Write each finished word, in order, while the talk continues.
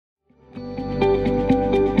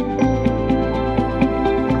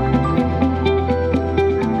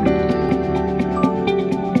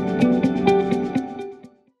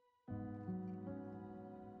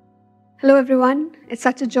Hello everyone, it's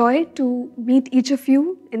such a joy to meet each of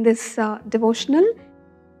you in this devotional.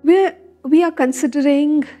 We are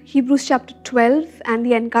considering Hebrews chapter 12 and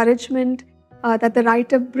the encouragement that the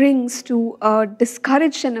writer brings to a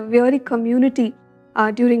discouraged and a weary community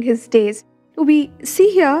during his days. We see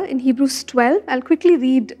here in Hebrews 12, I'll quickly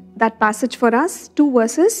read that passage for us, 2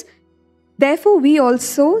 verses. Therefore we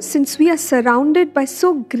also, since we are surrounded by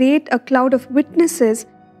so great a cloud of witnesses,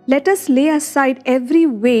 let us lay aside every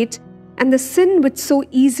weight and the sin which so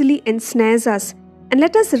easily ensnares us, and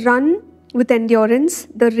let us run with endurance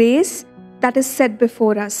the race that is set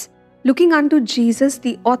before us, looking unto Jesus,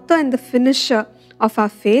 the author and the finisher of our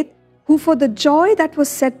faith, who for the joy that was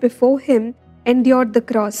set before him endured the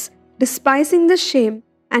cross, despising the shame,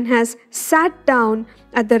 and has sat down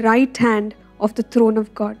at the right hand of the throne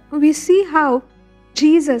of God. We see how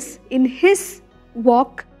Jesus in his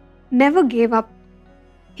walk never gave up.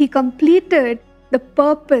 He completed the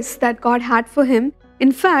purpose that God had for him.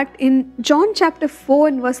 In fact, in John chapter 4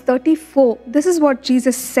 and verse 34, this is what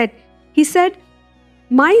Jesus said. He said,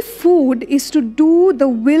 "My food is to do the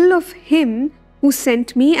will of him who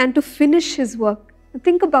sent me and to finish his work." Now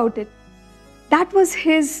think about it. That was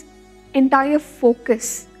his entire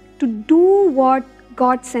focus, to do what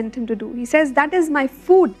God sent him to do. He says, that is my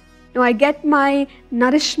food. Now I get my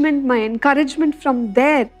nourishment, my encouragement from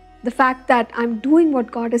there. The fact that I'm doing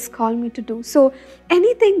what God has called me to do. So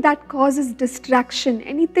anything that causes distraction,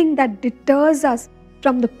 anything that deters us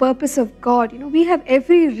from the purpose of God, we have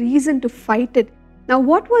every reason to fight it. Now,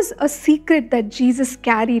 what was a secret that Jesus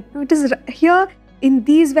carried? It is here in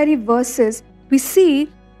these very verses, we see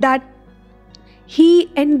that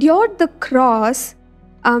he endured the cross.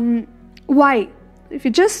 Why? If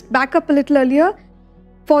you just back up a little earlier,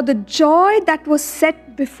 for the joy that was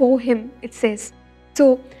set before him, it says.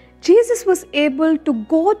 So Jesus was able to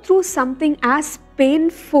go through something as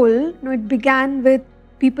painful. It began with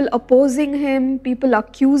people opposing him, people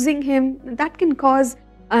accusing him. That can cause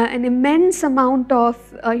an immense amount of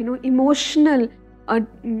emotional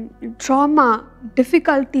trauma,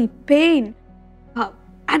 difficulty, pain,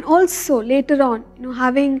 and also later on,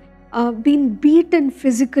 having been beaten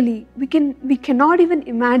physically. We cannot even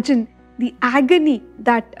imagine the agony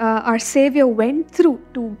that our Savior went through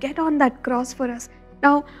to get on that cross for us.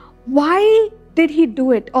 Now, why did he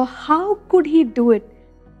do it, or how could he do it?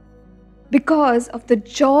 Because of the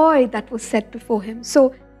joy that was set before him.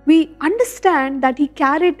 So we understand that he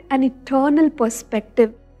carried an eternal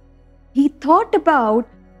perspective. He thought about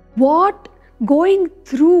what going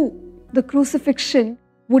through the crucifixion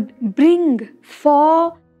would bring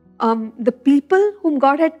for the people whom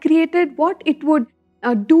God had created, what it would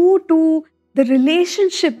do to the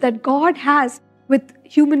relationship that God has with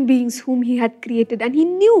human beings whom he had created. And he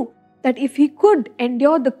knew that if he could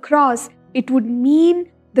endure the cross, it would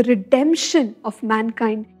mean the redemption of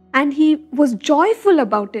mankind. And he was joyful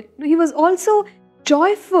about it. He was also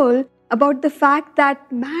joyful about the fact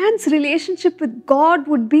that man's relationship with God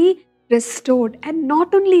would be restored. And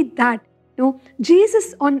not only that,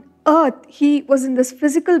 Jesus on earth, he was in this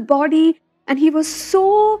physical body and he was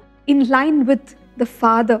so in line with the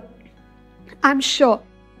Father. I'm sure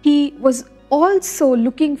he was also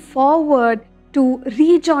looking forward to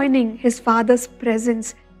rejoining his Father's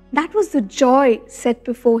presence. That was the joy set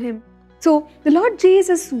before him. So the Lord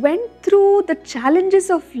Jesus went through the challenges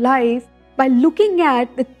of life by looking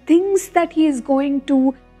at the things that he is going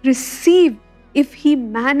to receive if he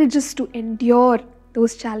manages to endure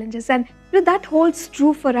those challenges. And that holds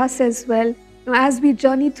true for us as well. As we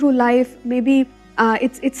journey through life, maybe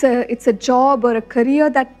it's a job or a career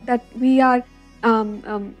that we are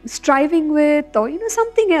striving with, or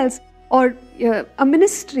something else, or a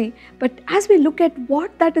ministry. But as we look at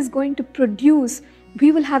what that is going to produce,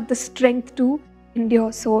 we will have the strength to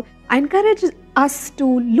endure. So I encourage us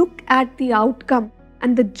to look at the outcome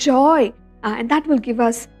and the joy, and that will give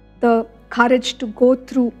us the courage to go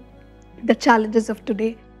through the challenges of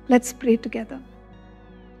today. Let's pray together.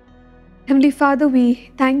 Heavenly Father,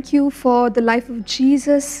 we thank you for the life of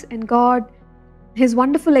Jesus and God, his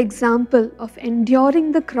wonderful example of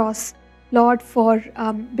enduring the cross, Lord,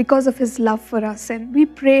 because of his love for us. And we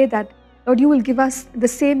pray that, Lord, you will give us the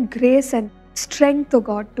same grace and strength, oh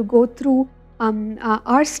God, to go through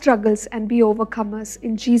our struggles and be overcomers.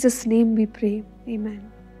 In Jesus' name we pray.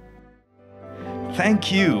 Amen.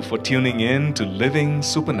 Thank you for tuning in to Living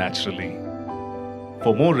Supernaturally.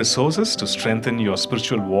 For more resources to strengthen your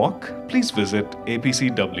spiritual walk, please visit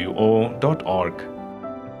apcwo.org.